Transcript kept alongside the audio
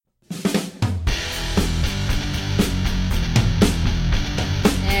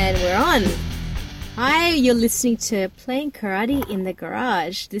We're on. Hi, you're listening to Playing Karate in the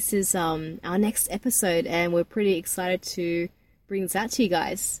Garage. This is our next episode, and we're pretty excited to bring this out to you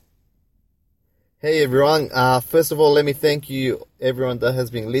guys. Hey everyone! First of all, let me thank you, everyone that has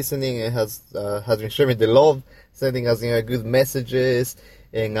been listening and has been showing the love, sending us good messages,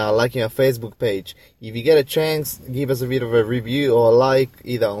 and liking our Facebook page. If you get a chance, give us a bit of a review or a like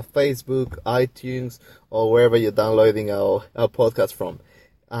either on Facebook, iTunes, or wherever you're downloading our podcast from.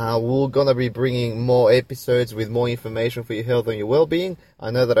 We're gonna be bringing more episodes with more information for your health and your well-being.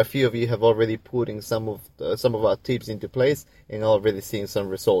 I know that a few of you have already put in some of our tips into place and already seeing some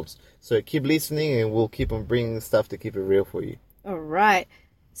results. So keep listening, and we'll keep on bringing stuff to keep it real for you. All right,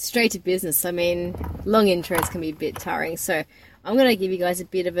 straight to business. I mean, long intros can be a bit tiring, so I'm gonna give you guys a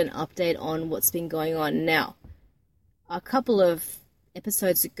bit of an update on what's been going on now. A couple of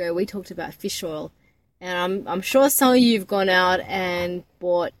episodes ago, we talked about fish oil. And I'm sure some of you have gone out and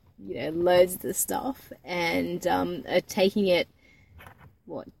bought, loads of the stuff and are taking it,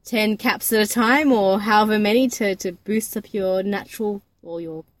 10 caps at a time or however many to boost up your natural or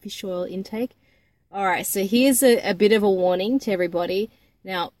your fish oil intake. All right, so here's a bit of a warning to everybody.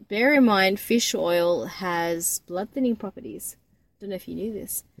 Now, bear in mind, fish oil has blood thinning properties. Don't know if you knew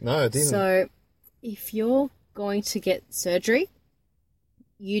this. No, I didn't. So if you're going to get surgery,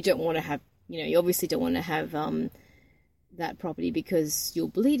 you don't want to have you obviously don't want to have that property because you'll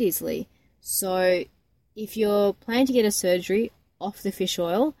bleed easily. So if you're planning to get a surgery off the fish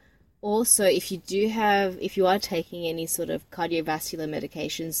oil, also if you are taking any sort of cardiovascular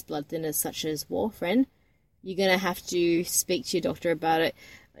medications, blood thinners such as warfarin, you're going to have to speak to your doctor about it.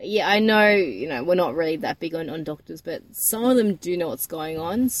 Yeah, I know, we're not really that big on doctors, but some of them do know what's going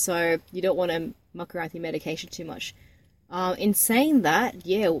on, so you don't want to muck around with your medication too much. In saying that,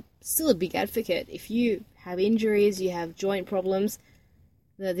 still a big advocate. If you have injuries, you have joint problems,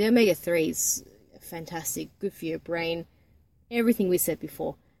 the omega-3s are fantastic, good for your brain, everything we said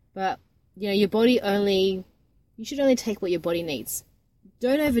before. But, your body you should only take what your body needs.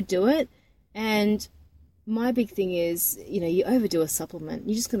 Don't overdo it. And my big thing is, you overdo a supplement,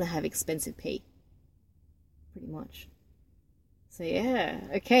 you're just going to have expensive pee. Pretty much. So,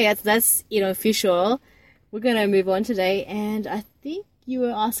 okay, that's fish oil. We're going to move on today, and I think you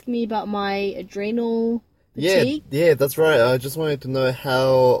were asking me about my adrenal fatigue. Yeah, that's right. I just wanted to know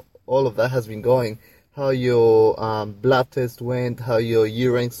how all of that has been going, how your blood test went, how your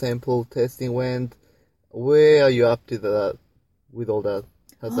urine sample testing went. Where are you up to that with all that?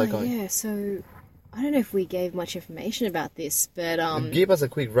 How's that going? Yeah, so I don't know if we gave much information about this, but give us a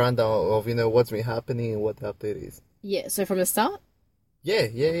quick rundown of what's been happening and what the update is. Yeah, so from the start? Yeah,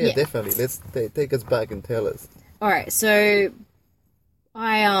 definitely. Let's take us back and tell us. All right, so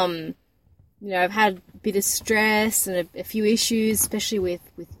I I've had a bit of stress and a few issues, especially with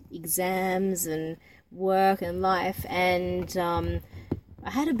exams and work and life, and I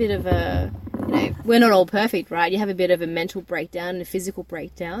had a bit of a we're not all perfect, right? You have a bit of a mental breakdown and a physical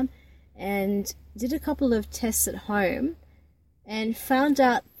breakdown, and did a couple of tests at home and found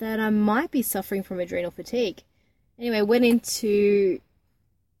out that I might be suffering from adrenal fatigue. Anyway, went into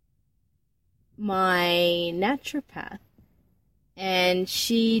my naturopath, and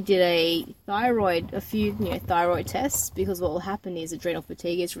she did a few thyroid tests, because what will happen is adrenal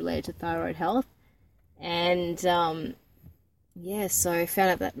fatigue is related to thyroid health, and so I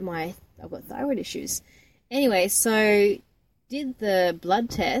found out that I've got thyroid issues. Anyway, so did the blood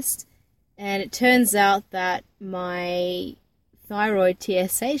test, and it turns out that my thyroid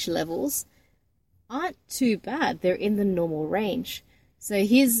TSH levels aren't too bad. They're in the normal range. So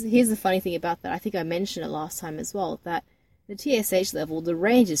here's the funny thing about that. I think I mentioned it last time as well, that the TSH level, the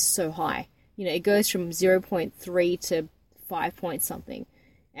range is so high. It goes from 0.3 to 5 point something.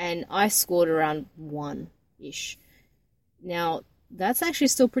 And I scored around 1-ish. Now, that's actually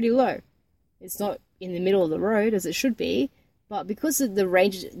still pretty low. It's not in the middle of the road as it should be, but because of the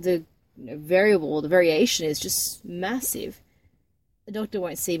range, the variable, the variation is just massive, the doctor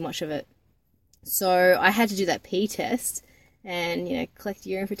won't see much of it. So I had to do that pee test and, collect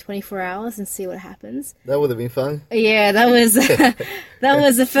urine for 24 hours and see what happens. That would have been fun. Yeah, that was that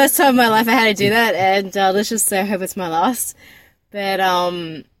was the first time in my life I had to do that, and let's just say I hope it's my last. But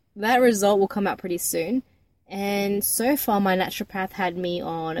that result will come out pretty soon. And so far, my naturopath had me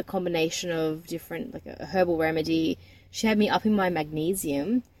on a combination of different, like a herbal remedy. She had me upping my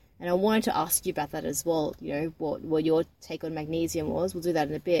magnesium, and I wanted to ask you about that as well, what your take on magnesium was. We'll do that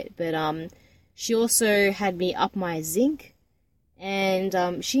in a bit. But she also had me up my zinc,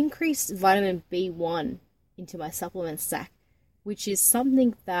 and she increased vitamin B1 into my supplement stack, which is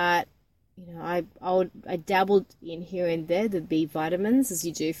something that, I dabbled in here and there the B vitamins as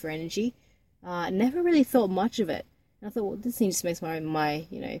you do for energy. Never really thought much of it. And I thought, well, this thing just makes my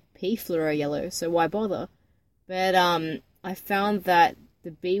pea fluoro yellow, so why bother? But I found that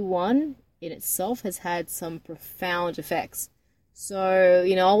the B1 in itself has had some profound effects. So,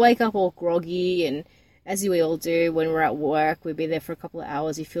 I'll wake up all groggy, and as we all do when we're at work, we've been there for a couple of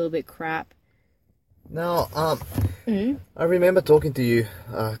hours, you feel a bit crap. Now, I remember talking to you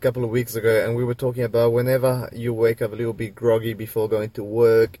a couple of weeks ago, and we were talking about whenever you wake up a little bit groggy before going to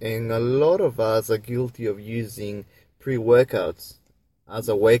work, and a lot of us are guilty of using pre-workouts as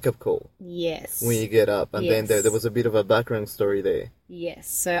a wake-up call. Yes. When you get up, and Yes. then there was a bit of a background story there. Yes,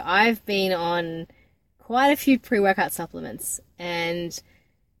 so I've been on quite a few pre-workout supplements, and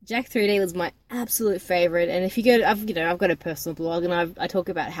Jack 3D was my absolute favorite. And if you go, I've got a personal blog, and I talk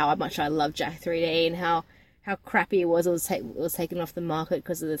about how much I love Jack 3D and how crappy it was. It was taken off the market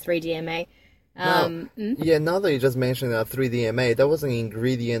because of the 3DMA. Now that you just mentioned 3DMA, that was an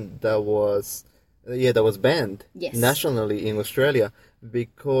ingredient that was banned Yes. nationally in Australia,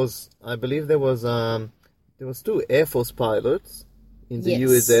 because I believe there was 2 Air Force pilots in the Yes.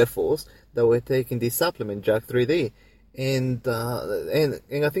 US Air Force that were taking this supplement, Jack 3D, and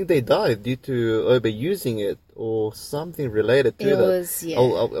I think they died due to overusing it or something related to It that. was, yeah.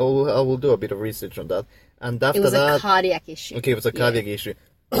 I will do a bit of research on that. And after It was that, a cardiac issue. okay, it was a cardiac issue.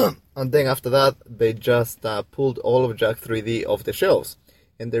 And then after that, they just pulled all of Jack 3D off the shelves,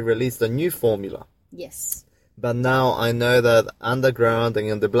 and they released a new formula. Yes. But now I know that underground and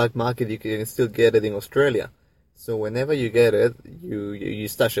in the black market, you can still get it in Australia. So whenever you get it, you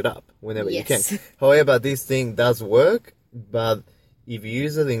stash it up whenever you can. Yes. However, this thing does work, but if you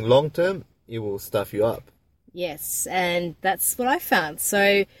use it in long term, it will stuff you up. Yes, and that's what I found.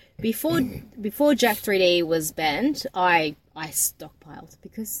 So before Jack 3D was banned, I stockpiled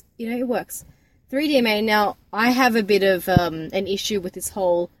because it works. 3DMA. Now I have a bit of an issue with this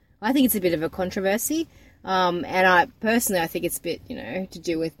whole. I think it's a bit of a controversy, and I think it's a bit to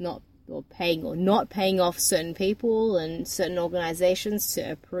do with not paying off certain people and certain organizations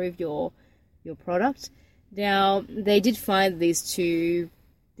to approve your product. Now they did find these two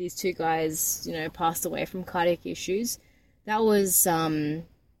guys passed away from cardiac issues. That was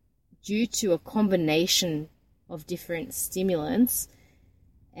due to a combination of different stimulants,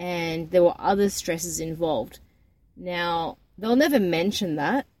 and there were other stresses involved. Now they'll never mention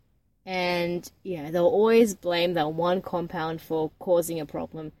that, and they'll always blame that one compound for causing a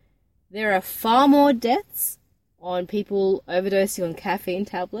problem. There are far more deaths on people overdosing on caffeine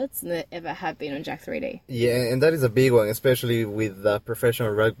tablets than there ever have been on Jack 3D. Yeah, and that is a big one, especially with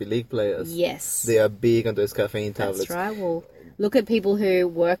professional rugby league players. Yes. They are big on those caffeine tablets. That's right. Well, look at people who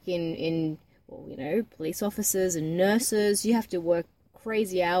work in police officers and nurses. You have to work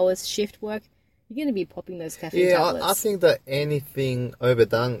crazy hours, shift work. You're going to be popping those caffeine tablets. I think that anything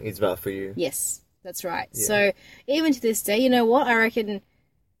overdone is bad for you. Yes, that's right. Yeah. So even to this day, you know what?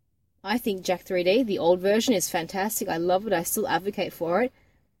 I think Jack 3D, the old version, is fantastic. I love it. I still advocate for it.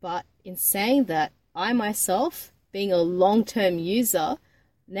 But in saying that, I myself, being a long-term user,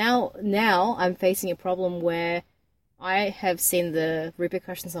 now I'm facing a problem where I have seen the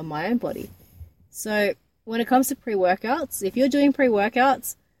repercussions on my own body. So when it comes to pre-workouts, if you're doing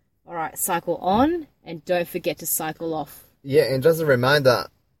pre-workouts, all right, cycle on and don't forget to cycle off. Yeah, and just a reminder,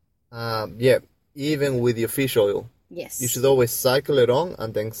 even with your fish oil, Yes. you should always cycle it on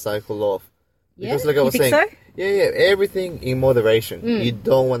and then cycle off. Yeah? Because like I You was think saying, so? everything in moderation. You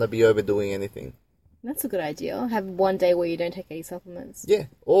don't want to be overdoing anything. That's a good idea. Have one day where you don't take any supplements. Yeah,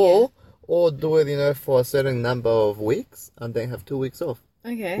 or do it, for a certain number of weeks and then have 2 weeks off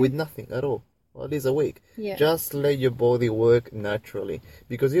Okay. with nothing at all. Or at least a week. Yeah. Just let your body work naturally,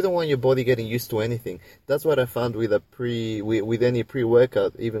 because you don't want your body getting used to anything. That's what I found with with any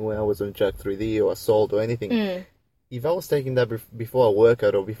pre-workout, even when I was on Jack 3D or Assault or anything. If I was taking that before a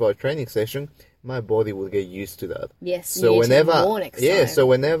workout or before a training session, my body would get used to that. Yes. So you need to whenever, have more next time. so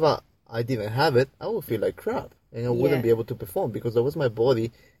whenever I didn't have it, I would feel like crap, and I wouldn't Yeah. be able to perform because that was my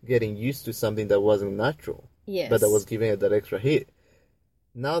body getting used to something that wasn't natural, Yes. but that was giving it that extra hit.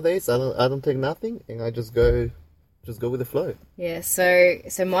 Nowadays, I don't take nothing, and I just go with the flow. Yeah, so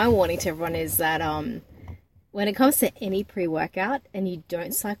my warning to everyone is that when it comes to any pre-workout and you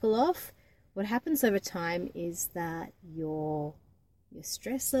don't cycle off, what happens over time is that your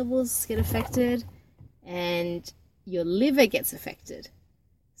stress levels get affected and your liver gets affected.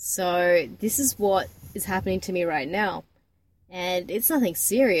 So this is what is happening to me right now. And it's nothing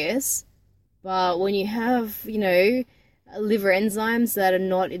serious, but when you have, liver enzymes that are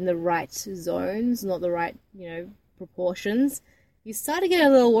not in the right zones, not the right, proportions, you start to get a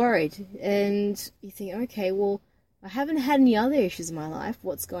little worried, and you think, okay, well, I haven't had any other issues in my life.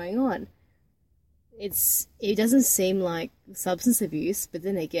 What's going on? It doesn't seem like substance abuse, but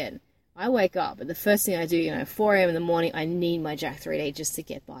then again, I wake up, and the first thing I do, 4 a.m. in the morning, I need my Jack 3D just to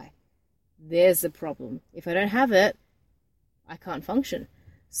get by. There's the problem. If I don't have it, I can't function.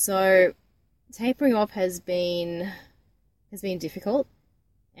 So tapering off has been difficult,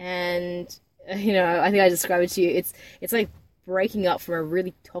 and I think I described it to you. It's like breaking up from a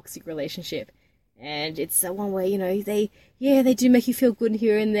really toxic relationship, and it's the one where they do make you feel good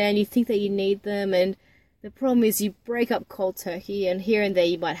here and there, and you think that you need them, and the problem is you break up cold turkey, and here and there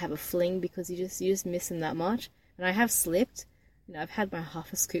you might have a fling because you just miss them that much. And I have slipped. I've had my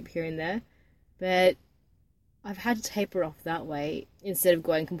half a scoop here and there, but I've had to taper off that way instead of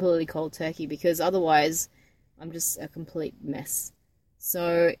going completely cold turkey, because otherwise I'm just a complete mess.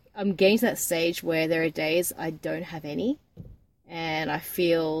 So I'm getting to that stage where there are days I don't have any, and I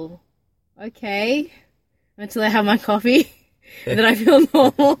feel okay until I have my coffee, and then I feel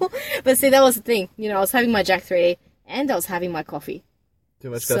normal. But see, that was the thing. I was having my Jack 3 and I was having my coffee. Too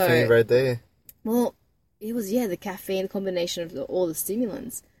much caffeine right there. Well, it was, the caffeine, the combination of all the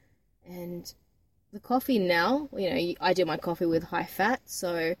stimulants. And the coffee now, I do my coffee with high fat,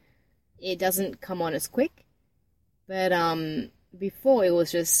 so it doesn't come on as quick. But before, it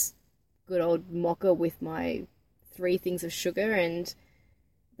was just good old mocha with my 3 things of sugar, and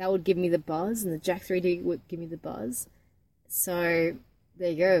that would give me the buzz, and the Jack 3D would give me the buzz. So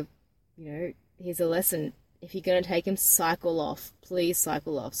there you go. Here's a lesson. If you're going to take him, cycle off. Please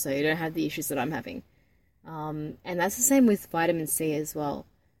cycle off so you don't have the issues that I'm having. And that's the same with vitamin C as well.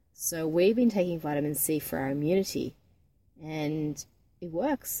 So we've been taking vitamin C for our immunity, and it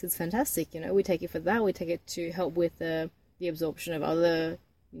works. It's fantastic. We take it for that. We take it to help with the absorption of other,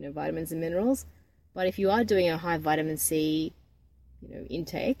 vitamins and minerals. But if you are doing a high vitamin C,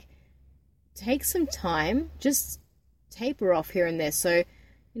 intake, take some time. Just taper off here and there. So,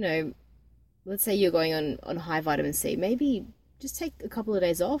 let's say you're going on high vitamin C. Maybe just take a couple of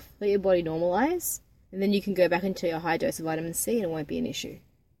days off. Let your body normalize, and then you can go back into your high dose of vitamin C, and it won't be an issue.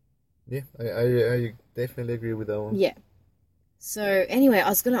 Yeah, I definitely agree with that one. Yeah. So anyway, I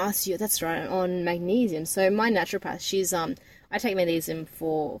was going to ask you, that's right, on magnesium. So my naturopath, she's I take magnesium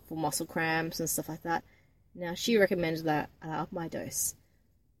for muscle cramps and stuff like that. Now she recommended that I up my dose.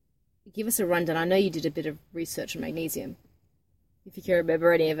 Give us a rundown. I know you did a bit of research on magnesium, if you can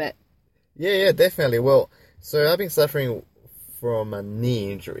remember any of it. Yeah, definitely. Well, so I've been suffering from a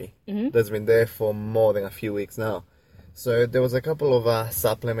knee injury that's been there for more than a few weeks now. So there was a couple of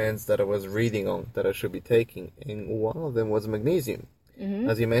supplements that I was reading on that I should be taking, and one of them was magnesium.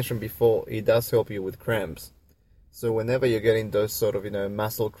 As you mentioned before, it does help you with cramps. So whenever you're getting those sort of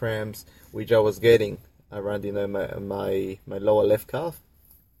muscle cramps, which I was getting around my lower left calf,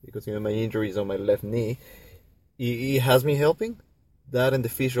 because my injury is on my left knee, it has me helping. That and the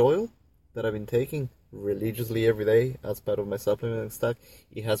fish oil that I've been taking religiously every day as part of my supplement stack,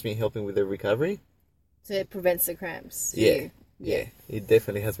 it has me helping with the recovery. So it prevents the cramps. Yeah, it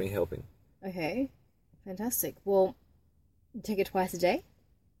definitely has me helping. Okay, fantastic. Well, you take it twice a day?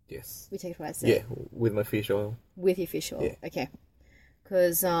 Yes. We take it twice a day? Yeah, with my fish oil. With your fish oil? Yeah. Okay.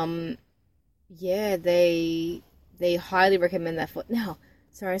 Because, they highly recommend that for... Now,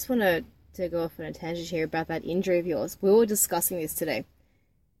 sorry, I just want to go off on a tangent here about that injury of yours. We were discussing this today,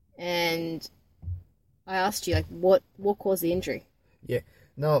 and I asked you, what caused the injury? Yeah.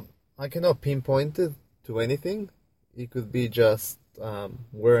 Now, I cannot pinpoint it to anything. It could be just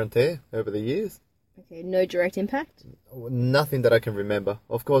wear and tear over the years. Okay, no direct impact? Nothing that I can remember.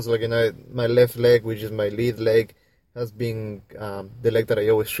 Of course, my left leg, which is my lead leg, has been the leg that I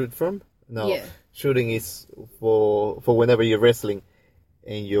always shoot from. Now, shooting is for whenever you're wrestling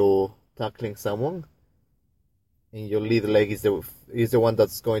and you're tackling someone, and your lead leg is the one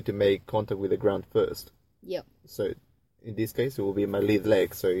that's going to make contact with the ground first. Yep. So in this case, it will be my lead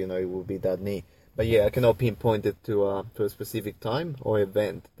leg, so it will be that knee. But yeah, I cannot pinpoint it to a specific time or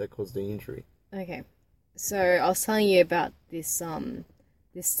event that caused the injury. Okay, so I was telling you about this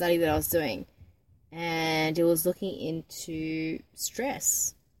this study that I was doing, and it was looking into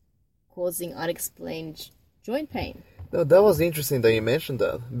stress causing unexplained joint pain. No, that was interesting that you mentioned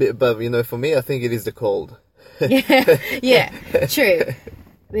that. But for me, I think it is the cold. yeah, true.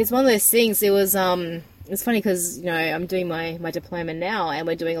 It's one of those things. It was it's funny because I'm doing my diploma now, and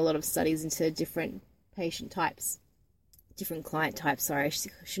we're doing a lot of studies into different patient types, different client types. Sorry, I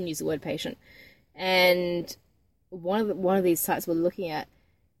shouldn't use the word patient. And one of these types we're looking at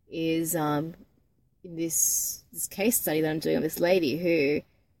is in this case study that I'm doing of this lady who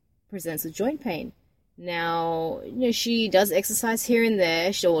presents with joint pain, Now, she does exercise here and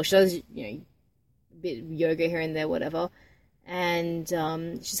there. She does, a bit of yoga here and there, whatever. And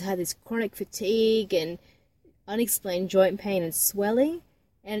she's had this chronic fatigue and unexplained joint pain and swelling.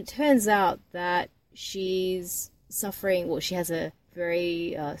 And it turns out that she's suffering, she has a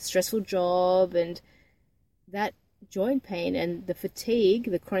very stressful job, and that joint pain and the fatigue,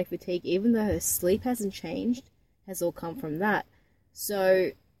 the chronic fatigue, even though her sleep hasn't changed, has all come from that.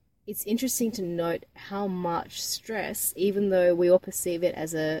 So it's interesting to note how much stress, even though we all perceive it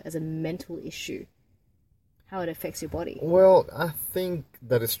as a mental issue, how it affects your body. Well, I think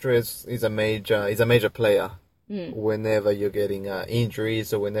that stress is a major player whenever you're getting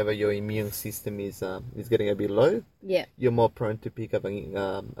injuries or whenever your immune system is getting a bit low. Yeah, you're more prone to pick up an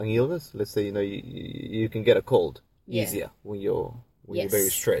illness. Let's say you can get a cold easier when you're very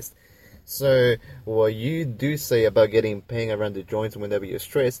stressed. So what you do say about getting pain around the joints whenever you're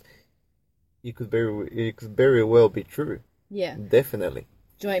stressed, it could very well be true. Yeah, definitely.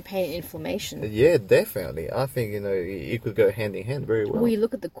 Joint pain and inflammation. Yeah, definitely. I think it could go hand in hand very well. Well, you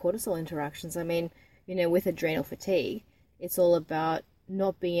look at the cortisol interactions. I mean, with adrenal fatigue, it's all about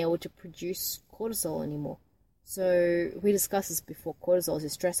not being able to produce cortisol anymore. So we discussed this before. Cortisol is a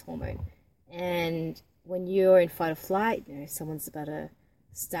stress hormone, and when you're in fight or flight, someone's about to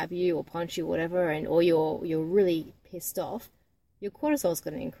stab you or punch you, or whatever, or you're really pissed off, your cortisol is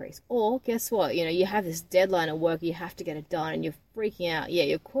going to increase. Or guess what? You have this deadline at work, you have to get it done, and you're freaking out. Yeah,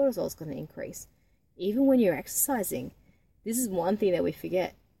 your cortisol is going to increase. Even when you're exercising, this is one thing that we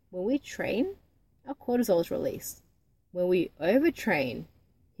forget. When we train, our cortisol is released. When we overtrain,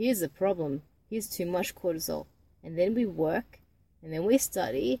 here's the problem. Here's too much cortisol. And then we work, and then we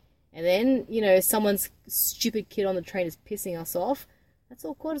study, and then, someone's stupid kid on the train is pissing us off. That's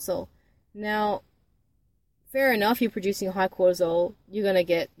all cortisol. Now, fair enough, you're producing high cortisol, you're going to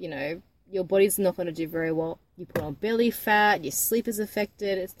get, your body's not going to do very well. You put on belly fat, your sleep is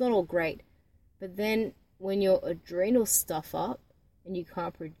affected, it's not all great. But then when your adrenals stuff up and you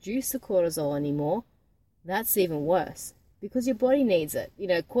can't produce the cortisol anymore, that's even worse because your body needs it.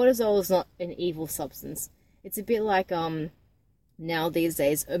 Cortisol is not an evil substance. It's a bit like now these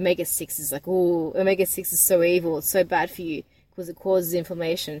days, omega-6 is like, oh, omega-6 is so evil, it's so bad for you because it causes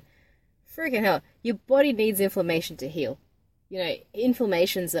inflammation. Freaking hell, your body needs inflammation to heal.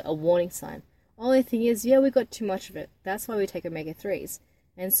 Inflammation's a warning sign. Only thing is, we got too much of it. That's why we take omega-3s.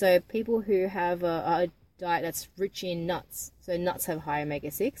 And so people who have a diet that's rich in nuts, so nuts have high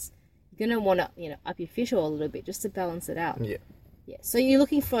omega-6, you're going to want to, up your fish oil a little bit just to balance it out. Yeah. Yeah. So you're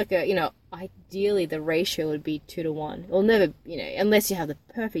looking for like ideally the ratio would be 2 to 1. Or never, unless you have the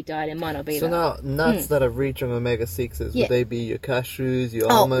perfect diet, it might not be that. So now, nuts that are rich on omega-6s, would they be your cashews,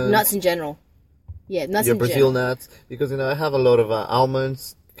 your almonds? Nuts in general. Yeah, nuts your in Brazil general. nuts. Because, I have a lot of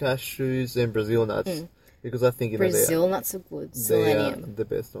almonds, cashews, and Brazil nuts. Because I think, Brazil nuts are good. Selenium. They are the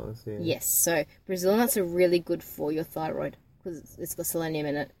best ones, yeah. Yes, so Brazil nuts are really good for your thyroid because it's got selenium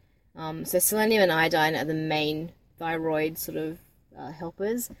in it. So selenium and iodine are the main thyroid sort of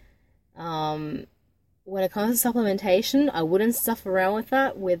helpers. When it comes to supplementation, I wouldn't stuff around with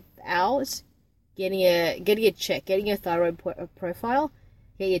that without getting a check, getting your thyroid profile,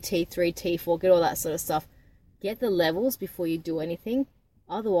 get your T3, T4, get all that sort of stuff. Get the levels before you do anything.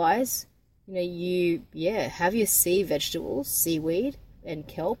 Otherwise, have your sea vegetables, seaweed and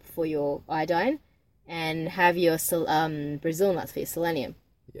kelp for your iodine, and have your Brazil nuts for your selenium.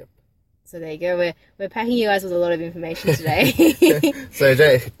 Yep. So there you go. We're packing you guys with a lot of information today. So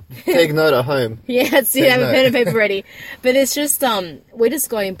Jay, take note at home. Yeah, that's it. Have a pen and paper ready. But it's just we're just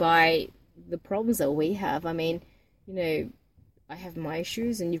going by the problems that we have. I mean, I have my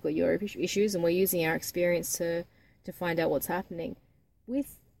issues and you've got your issues, and we're using our experience to find out what's happening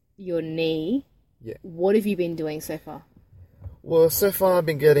with your knee. Yeah. What have you been doing so far? Well, so far I've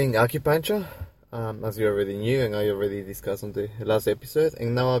been getting acupuncture, as you already knew and I already discussed on the last episode,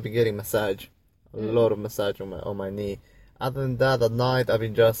 and now I've been getting massage, a lot of massage on my knee. Other than that, at night I've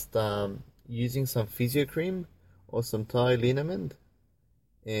been just using some physio cream or some Thai liniment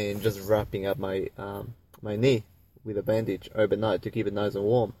and just wrapping up my my knee with a bandage overnight to keep it nice and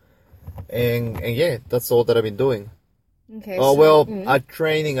warm. And yeah, that's all that I've been doing. Okay. At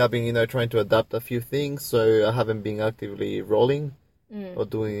training, I've been trying to adapt a few things, so I haven't been actively rolling or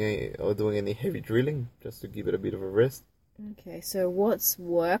doing any heavy drilling, just to give it a bit of a rest. Okay, so what's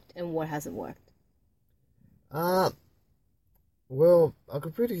worked and what hasn't worked? Well, I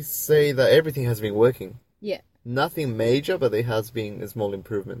could pretty say that everything has been working. Yeah. Nothing major, but there has been small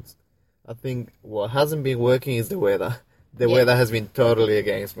improvements. I think what hasn't been working is the weather. The weather has been totally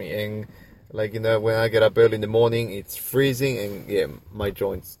against me, and when I get up early in the morning, it's freezing, and my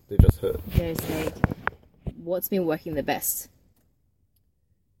joints, they just hurt. There's what's been working the best?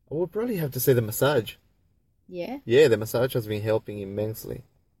 I would probably have to say the massage. Yeah? Yeah, the massage has been helping immensely.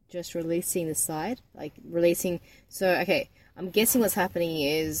 Just releasing the side? Like releasing... So, okay, I'm guessing what's happening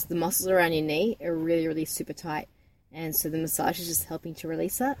is the muscles around your knee are really, really super tight. And so the massage is just helping to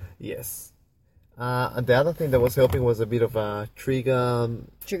release that? Yes. And the other thing that was helping was a bit of a trigger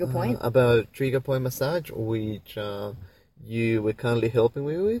point? About trigger point massage, which you were kindly helping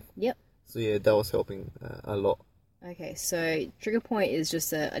me with. Yep. So yeah, that was helping a lot. Okay, so trigger point is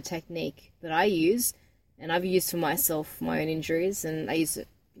just a technique that I use, and I've used for myself for my own injuries, and I used it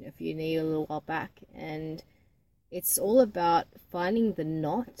for your knee a little while back, and it's all about finding the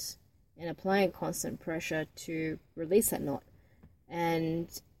knot and applying constant pressure to release that knot. And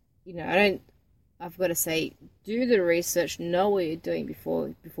I've got to say, do the research, know what you're doing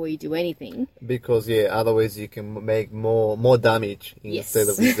before you do anything. Because otherwise you can make more damage instead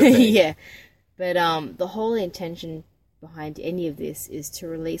of the pain. Yeah. But the whole intention behind any of this is to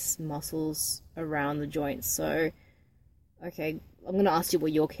release muscles around the joints. So, okay, I'm going to ask you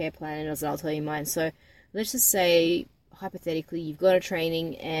what your care plan is, and I'll tell you mine. So, let's just say, hypothetically, you've got a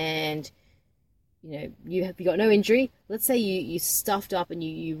training and, you got no injury. Let's say you stuffed up and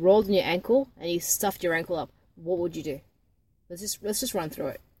you rolled on your ankle and you stuffed your ankle up. What would you do? Let's just run through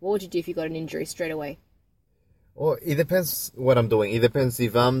it. What would you do if you got an injury straight away? Well, it depends what I'm doing. It depends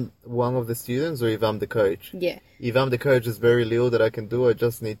if I'm one of the students or if I'm the coach. Yeah. If I'm the coach, there's very little that I can do. I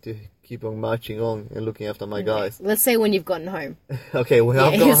just need to keep on marching on and looking after my guys. Let's say when you've gotten home. Okay, when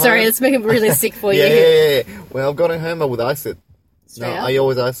I've gotten sorry, home... let's make it really sick for you. Yeah. When I've gotten home, I would ice it. Straight up? I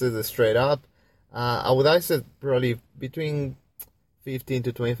always ice it straight up. I would ice it probably between 15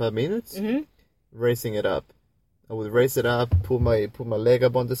 to 25 minutes, racing it up. I would race it up, put my leg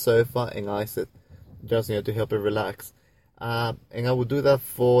up on the sofa and ice it. Just to help it relax. And I would do that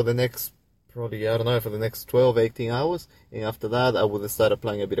for the next, probably, for the next 12, 18 hours. And after that, I would start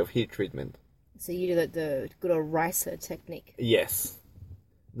applying a bit of heat treatment. So you do the good old ricer technique? Yes.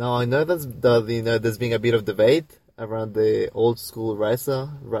 Now, I know there's been a bit of debate around the old school ricer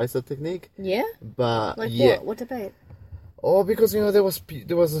technique. Yeah? But, like yeah. What debate? Oh, because, there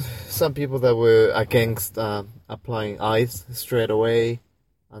was some people that were against applying ice straight away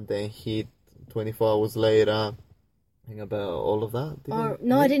and then heat 24 hours later, and about all of that.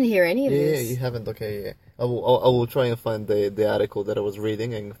 I didn't hear any of this. Yeah, you haven't. Okay, yeah. I will try and find the article that I was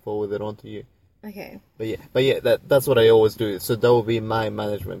reading and forward it on to you. Okay. But yeah, that's what I always do. So that will be my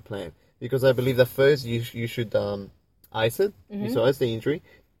management plan, because I believe that first you should ice it. You should ice the injury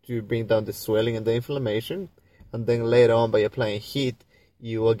to bring down the swelling and the inflammation, and then later on by applying heat,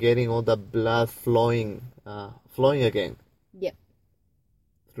 you are getting all the blood flowing again. Yep.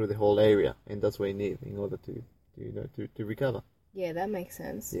 Through the whole area, and that's what you need in order to recover. Yeah, that makes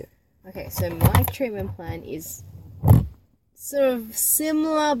sense. Yeah. Okay, so my treatment plan is sort of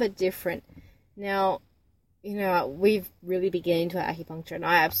similar but different. Now, we've really been getting into acupuncture, and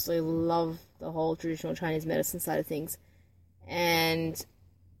I absolutely love the whole traditional Chinese medicine side of things. And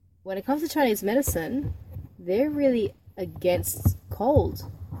when it comes to Chinese medicine, they're really against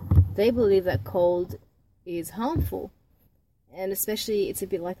cold. They believe that cold is harmful. And especially, it's a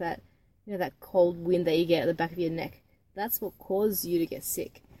bit like that, that cold wind that you get at the back of your neck. That's what causes you to get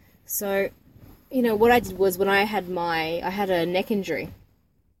sick. So, what I did was when I had a neck injury,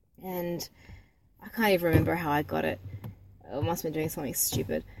 and I can't even remember how I got it. I must have been doing something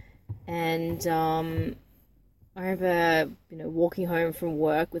stupid. And I remember, walking home from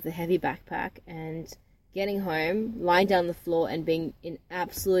work with a heavy backpack and getting home, lying down on the floor and being in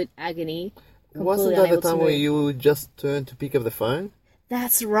absolute agony. Wasn't that the time where you just turned to pick up the phone?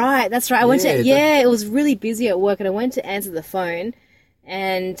 That's right. I went it was really busy at work, and I went to answer the phone,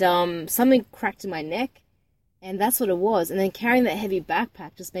 and something cracked in my neck, and that's what it was. And then carrying that heavy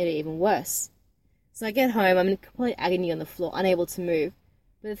backpack just made it even worse. So I get home, I'm in complete agony on the floor, unable to move.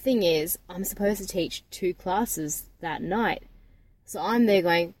 But the thing is, I'm supposed to teach 2 classes that night. So I'm there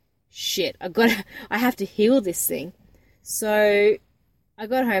going, shit, I have to heal this thing. So I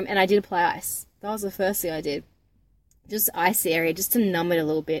got home and I did apply ice. That was the first thing I did. Just ice the area, just to numb it a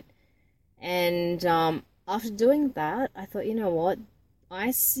little bit. And after doing that, I thought, you know what?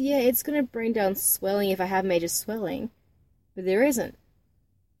 Ice, it's going to bring down swelling if I have major swelling. But there isn't.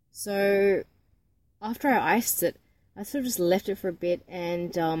 So after I iced it, I sort of just left it for a bit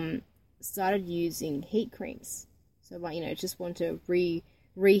and started using heat creams. So, just want to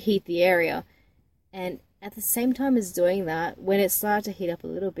reheat the area. And at the same time as doing that, when it started to heat up a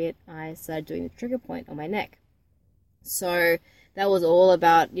little bit, I started doing the trigger point on my neck. So that was all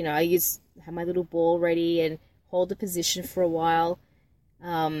about, I had my little ball ready and hold the position for a while.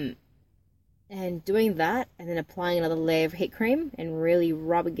 And And doing that, and then applying another layer of heat cream and really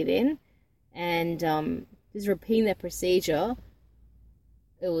rubbing it in, and just repeating that procedure,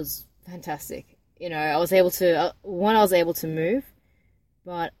 it was fantastic. I was able to, I was able to move,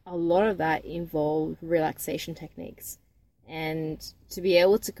 but a lot of that involved relaxation techniques. And to be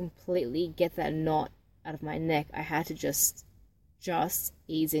able to completely get that knot out of my neck, I had to just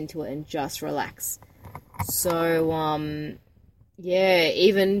ease into it and just relax. So, yeah,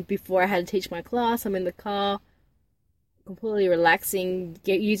 even before I had to teach my class, I'm in the car, completely relaxing,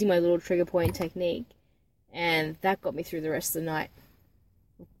 using my little trigger point technique, and that got me through the rest of the night.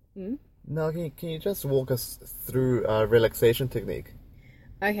 Now, can you just walk us through a relaxation technique?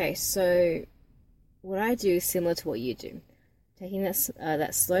 Okay, so what I do is similar to what you do. Taking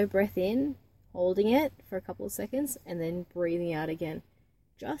that slow breath in, holding it for a couple of seconds, and then breathing out again.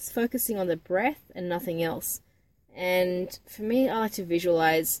 Just focusing on the breath and nothing else. And for me, I like to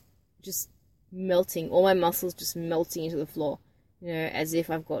visualize just melting, all my muscles just melting into the floor. As if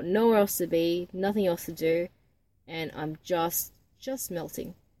I've got nowhere else to be, nothing else to do, and I'm just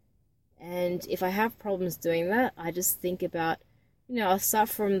melting. And if I have problems doing that, I just think about, I'll start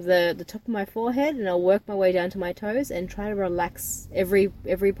from the top of my forehead and I'll work my way down to my toes and try to relax every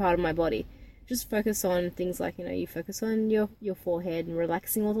part of my body. Just focus on things like, you focus on your forehead and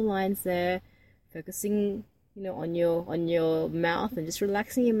relaxing all the lines there, focusing on your mouth and just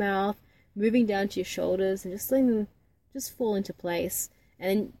relaxing your mouth, moving down to your shoulders and just letting them just fall into place.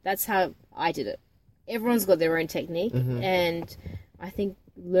 And that's how I did it. Everyone's got their own technique, and I think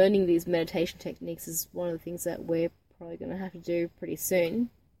learning these meditation techniques is one of the things that we're probably going to have to do pretty soon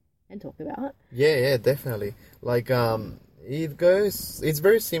and talk about. Yeah, definitely. Like, it's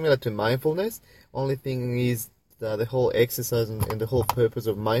very similar to mindfulness. Only thing is, the whole exercise and the whole purpose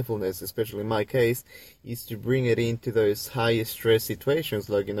of mindfulness, especially in my case, is to bring it into those high stress situations,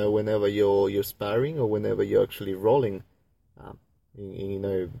 like whenever you're sparring or whenever you're actually rolling,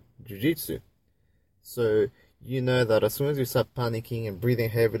 in jiu-jitsu. So that as soon as you start panicking and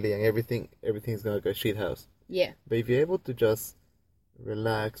breathing heavily and everything's gonna go shithouse. Yeah. But if you're able to just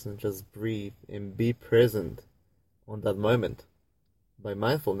relax and just breathe and be present on that moment, by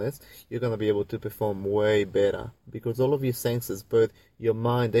mindfulness, you're going to be able to perform way better because all of your senses, both your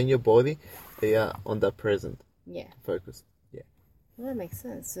mind and your body, they are on that present focus. Yeah. Well, that makes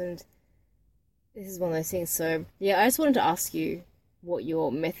sense. And this is one of those things. So, I just wanted to ask you what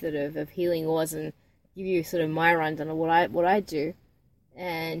your method of healing was and give you sort of my rundown of what I do.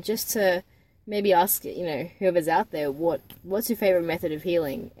 And just to maybe ask, whoever's out there, what's your favorite method of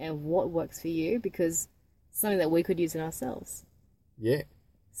healing and what works for you, because it's something that we could use in ourselves. Yeah.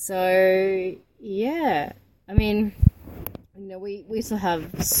 So, yeah. I mean, we still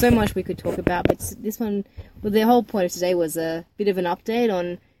have so much we could talk about, but this one, the whole point of today was a bit of an update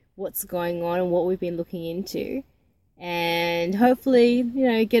on what's going on and what we've been looking into. And hopefully,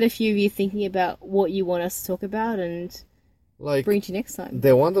 get a few of you thinking about what you want us to talk about and bring to you next time.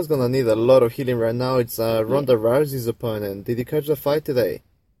 The one that's going to need a lot of healing right now, it's Ronda Rousey's opponent. Did you catch the fight today?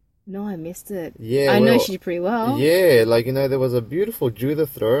 No, I missed it. Yeah, I know she did pretty well. Yeah, there was a beautiful judo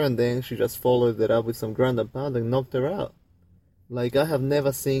throw, and then she just followed it up with some ground and pound and knocked her out. I have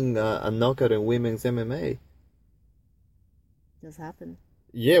never seen a knockout in women's MMA. It does happen.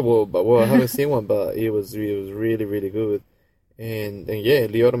 Yeah, I haven't seen one, but it was really, really good. And yeah,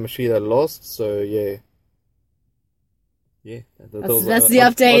 Lyoto Machida lost, so yeah. Yeah, that's the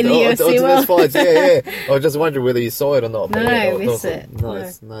update in the UFC world. Yeah. I was just wondering whether you saw it or not. No, I missed it.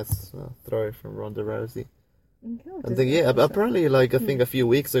 Nice throw from Ronda Rousey. Okay, And then apparently, I think a few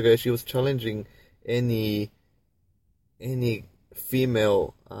weeks ago, she was challenging any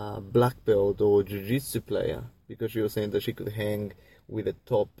female black belt or jiu-jitsu player because she was saying that she could hang with the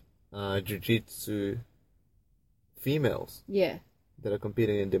top jiu-jitsu females. Yeah. That are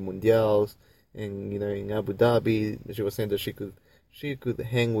competing in the mundials. And in Abu Dhabi, she was saying that she could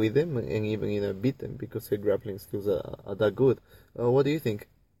hang with them and even beat them because her grappling skills are that good. What do you think?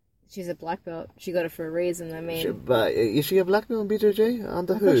 She's a black belt. She got it for a reason. I mean, but is she a black belt in BJJ?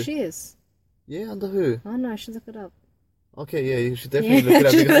 Under who? I thought she is. Yeah, under who? Oh no, I should look it up. Okay, yeah, you should definitely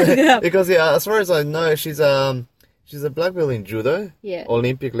look it up because as far as I know, she's a black belt in judo. Yeah.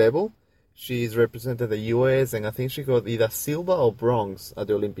 Olympic level. She's represented the US, and I think she got either silver or bronze at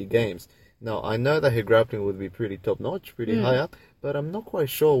the Olympic Games. Now, I know that her grappling would be pretty top-notch, pretty high up, but I'm not quite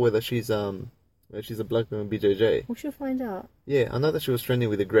sure whether she's a black belt in BJJ. We should find out. Yeah, I know that she was training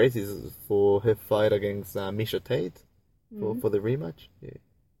with the Gracies for her fight against Misha Tate for the rematch. Yeah.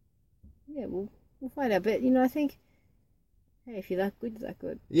 Yeah, we'll find out. But, I think, hey, if you're that good, you're that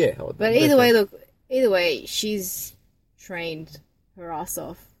good. Yeah. But either way, she's trained her ass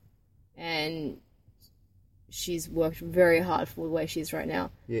off. and she's worked very hard for the way she is right now.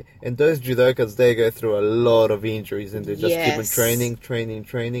 Yeah, and those judokas, they go through a lot of injuries, and they just keep on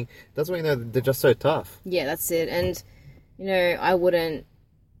training. That's why, you know, they're just so tough. Yeah, that's it. And, you know, I wouldn't...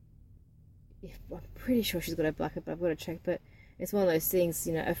 I'm pretty sure she's got a black belt, but I've got to check. But it's one of those things,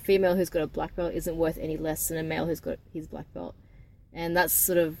 you know, a female who's got a black belt isn't worth any less than a male who's got his black belt. And that's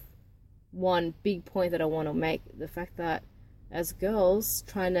sort of one big point that I want to make. The fact that as girls,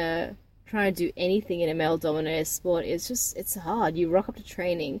 trying to do anything in a male-dominated sport is just, it's hard. You rock up to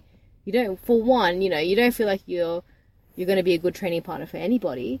training. You don't, for one, you know, you don't feel like you're going to be a good training partner for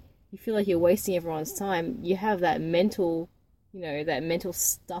anybody. You feel like you're wasting everyone's time. You have that mental, you know, that mental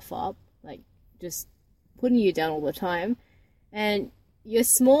stuff up, like just putting you down all the time. And you're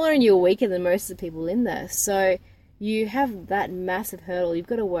smaller and you're weaker than most of the people in there. So you have that massive hurdle. You've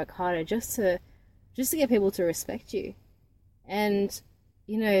got to work harder just to get people to respect you. And,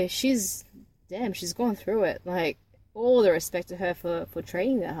 you know, she's gone through it. Like, all the respect to her for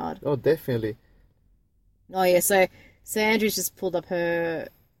training that hard. Oh, definitely. Oh, yeah, so Andrew's just pulled up her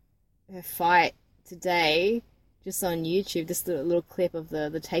fight today, just on YouTube, just a little clip of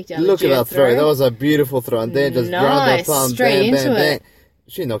the takedown. Look at that throw. That was a beautiful throw. And then just ground her palm, straight into it.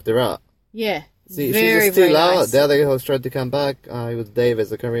 She knocked her out. Yeah, see, she's still out. Nice. The other girl was trying to come back. It was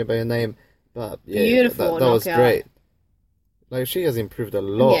Davis. I can't remember her name. But, yeah, beautiful that was great. Like, she has improved a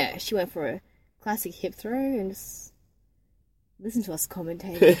lot. Yeah, she went for a classic hip throw and just listen to us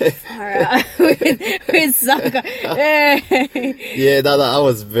commentating with Saka. Yeah, I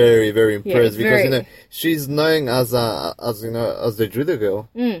was very, very impressed because, you know, she's known as the judo girl.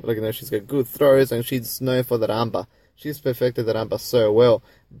 Like, you know, she's got good throws and she's known for the ramba. She's perfected the ramba so well.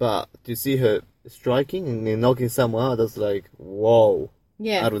 But to see her striking and knocking someone out, that's like, whoa.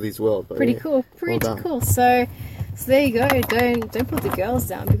 Yeah. Out of this world. But pretty cool. Pretty cool. So there you go. Don't put the girls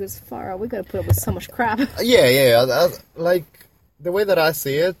down because far out we got to put up with so much crap. Yeah. Like, the way that I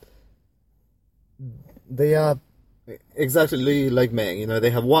see it, they are exactly like men. You know,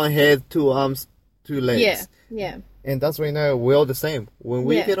 they have one head, two arms, two legs. Yeah. And that's why, you know, we're all the same. When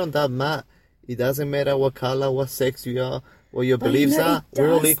we get on that mat, it doesn't matter what color, what sex you are, what your beliefs are.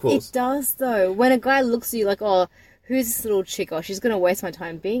 We're all equals. It does, though. When a guy looks at you like, oh, who's this little chick? Oh, she's going to waste my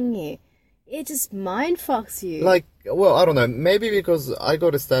time being here. It just mind fucks you. Like, well, I don't know. Maybe because I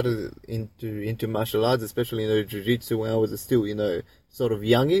got started into martial arts, especially, you know, jiu-jitsu when I was still, you know, sort of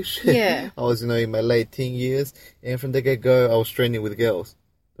youngish. Yeah. I was, you know, in my late teen years. And from the get-go, I was training with girls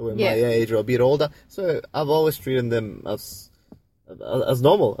that were my age or a bit older. So I've always treated them as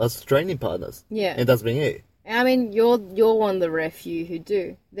normal, as training partners. Yeah. And that's been it. I mean, you're one of the rare few who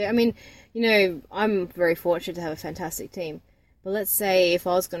do. I mean, you know, I'm very fortunate to have a fantastic team. But let's say if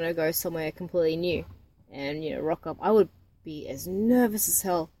I was going to go somewhere completely new and, you know, rock up, I would be as nervous as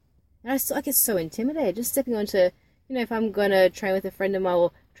hell. And I get so intimidated just stepping onto, you know, if I'm going to train with a friend of mine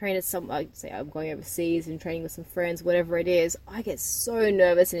or train at like, say I'm going overseas and training with some friends, whatever it is, I get so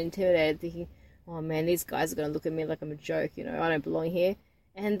nervous and intimidated thinking, oh man, these guys are going to look at me like I'm a joke, you know, I don't belong here.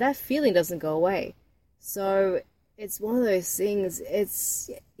 And that feeling doesn't go away. So it's one of those things,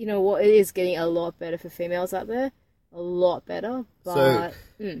 it's, you know what, it is getting a lot better for females out there. A lot better, but...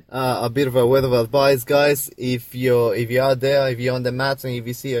 So, a bit of a word of advice, guys. If you're out there, if you're on the mats and if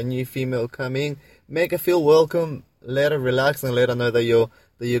you see a new female coming, make her feel welcome, let her relax and let her know that you're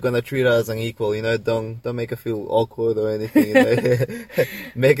going to treat her as an equal, you know, don't make her feel awkward or anything, you know?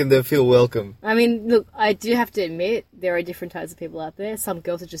 Making them feel welcome. I mean, look, I do have to admit, there are different types of people out there. Some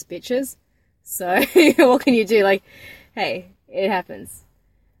girls are just bitches. So, what can you do? Like, hey, it happens.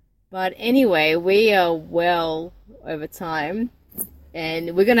 But anyway, we are well over time,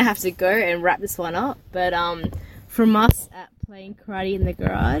 and we're going to have to go and wrap this one up. But from us at Playing Karate in the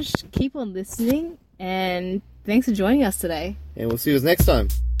Garage, keep on listening, and thanks for joining us today. And we'll see you next time.